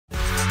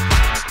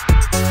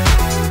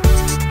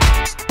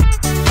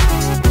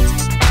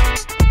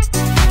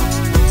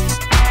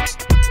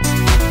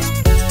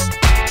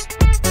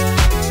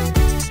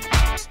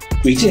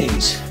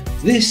Greetings.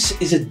 This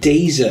is a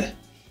DAZER,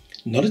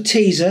 not a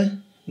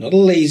taser, not a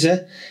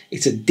laser,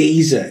 it's a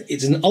DAZER.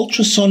 It's an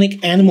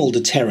ultrasonic animal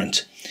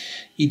deterrent.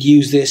 You'd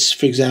use this,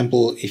 for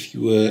example, if you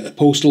were a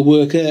postal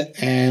worker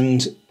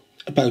and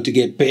about to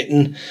get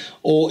bitten,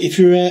 or if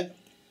you're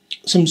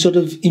some sort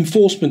of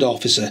enforcement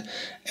officer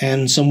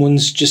and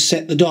someone's just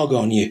set the dog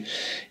on you.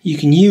 You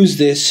can use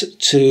this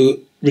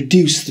to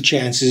reduce the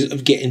chances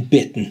of getting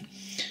bitten.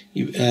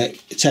 You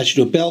attach it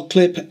to a belt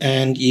clip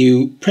and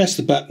you press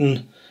the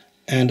button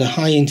and a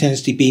high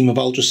intensity beam of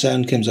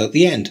ultrasound comes out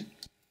the end.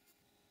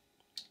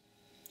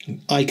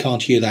 I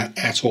can't hear that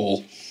at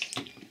all.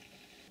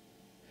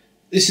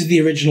 This is the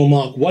original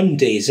Mark I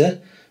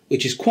DAZER,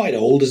 which is quite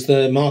old as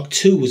the Mark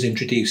II was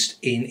introduced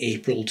in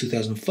April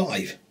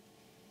 2005.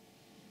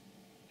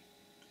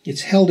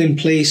 It's held in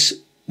place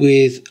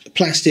with a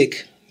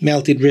plastic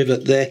melted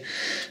rivet there,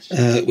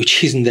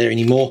 which isn't there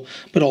anymore,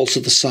 but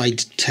also the side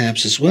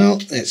tabs as well.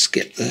 Let's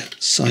get the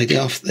side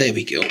off. There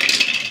we go.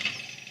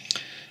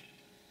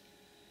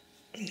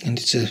 And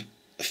it's a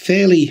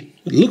fairly,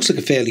 it looks like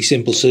a fairly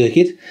simple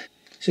circuit.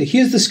 So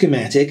here's the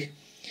schematic,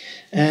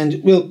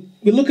 and we'll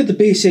look at the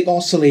basic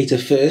oscillator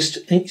first.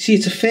 And you see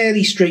it's a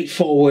fairly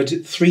straightforward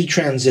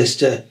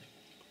 3-transistor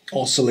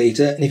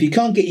oscillator, and if you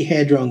can't get your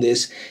head around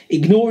this,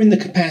 ignoring the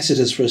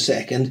capacitors for a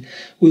second,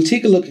 we'll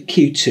take a look at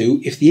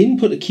Q2. If the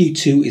input of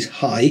Q2 is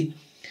high,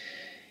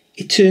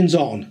 it turns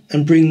on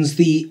and brings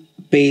the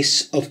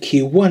base of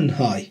Q1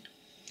 high.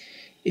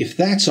 If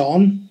that's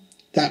on,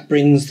 that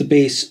brings the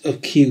base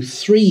of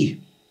Q3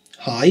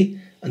 high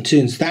and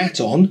turns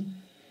that on,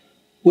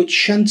 which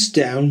shunts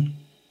down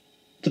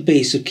the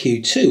base of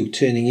Q2,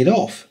 turning it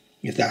off.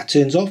 If that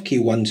turns off,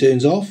 Q1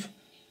 turns off,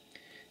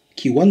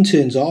 Q1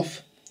 turns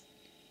off,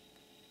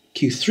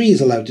 Q3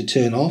 is allowed to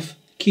turn off,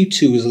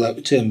 Q2 is allowed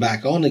to turn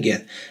back on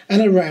again, and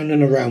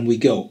around we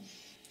go.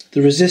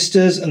 The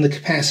resistors and the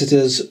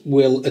capacitors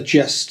will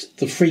adjust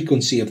the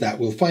frequency of that.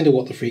 We'll find out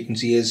what the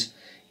frequency is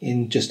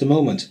in just a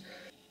moment.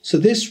 So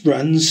this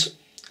runs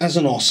as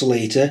an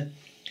oscillator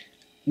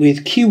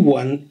with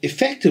Q1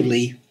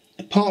 effectively,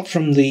 apart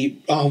from the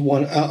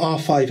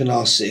R5 and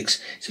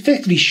R6, it's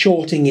effectively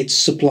shorting its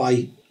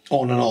supply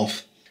on and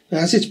off.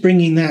 As it's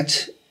bringing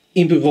that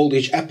input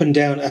voltage up and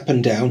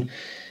down,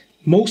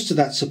 most of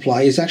that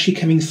supply is actually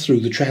coming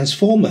through the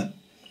transformer.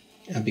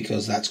 And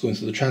because that's going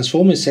through the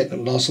transformer, it's setting up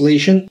an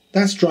oscillation,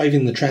 that's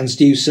driving the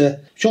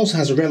transducer, which also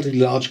has a relatively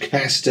large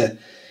capacitor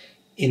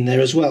in there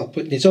as well,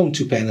 putting its own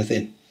 2 penneth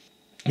in.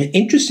 And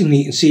interestingly,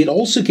 you can see it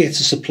also gets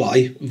a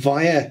supply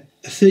via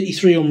a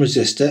 33 ohm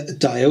resistor, a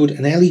diode,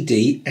 an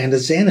LED and a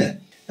Zener.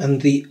 And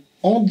the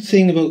odd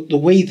thing about the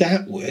way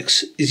that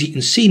works is you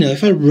can see now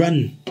if I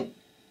run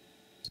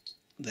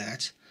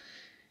that,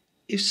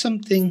 if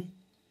something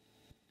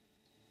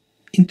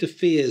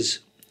interferes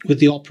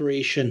with the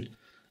operation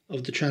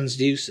of the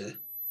transducer,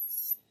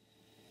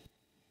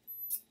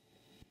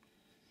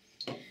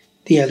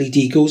 the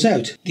LED goes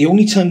out. The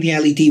only time the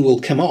LED will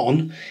come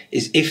on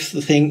is if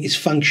the thing is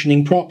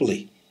functioning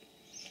properly.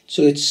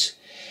 So it's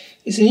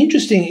an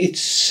interesting,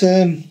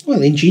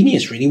 well,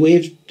 ingenious really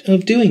way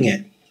of doing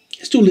it.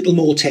 Let's do a little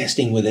more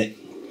testing with it.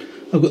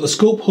 I've got the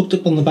scope hooked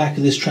up on the back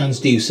of this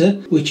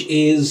transducer, which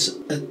is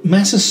a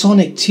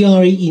Schematic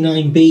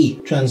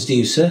TR89B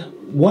transducer.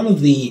 One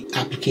of the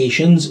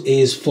applications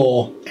is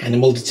for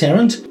animal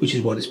deterrent, which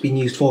is what it's been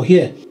used for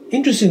here.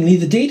 Interestingly,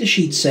 the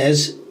datasheet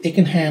says it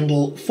can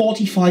handle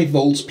 45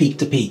 volts peak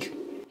to peak.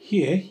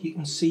 Here you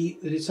can see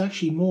that it's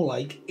actually more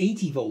like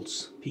 80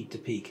 volts peak to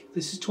peak.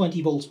 This is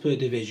 20 volts per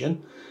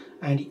division,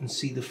 and you can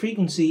see the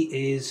frequency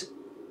is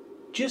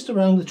just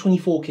around the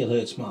 24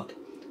 kilohertz mark.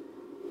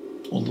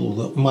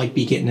 Although that might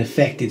be getting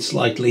affected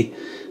slightly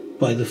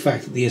by the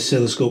fact that the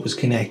oscilloscope is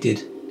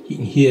connected. You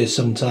can hear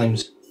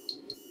sometimes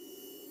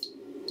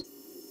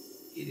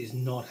it is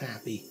not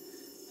happy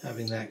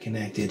having that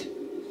connected.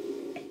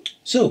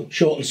 So,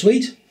 short and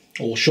sweet,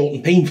 or short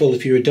and painful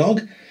if you're a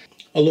dog.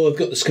 Although I've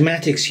got the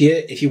schematics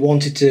here, if you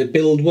wanted to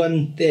build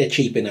one, they're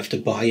cheap enough to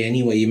buy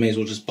anyway. You may as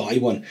well just buy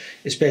one,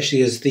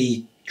 especially as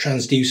the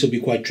transducer will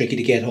be quite tricky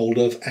to get hold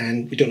of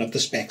and we don't have the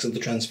specs of the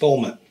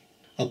transformer.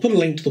 I'll put a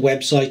link to the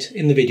website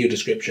in the video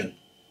description.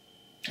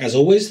 As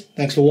always,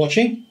 thanks for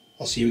watching.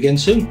 I'll see you again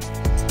soon.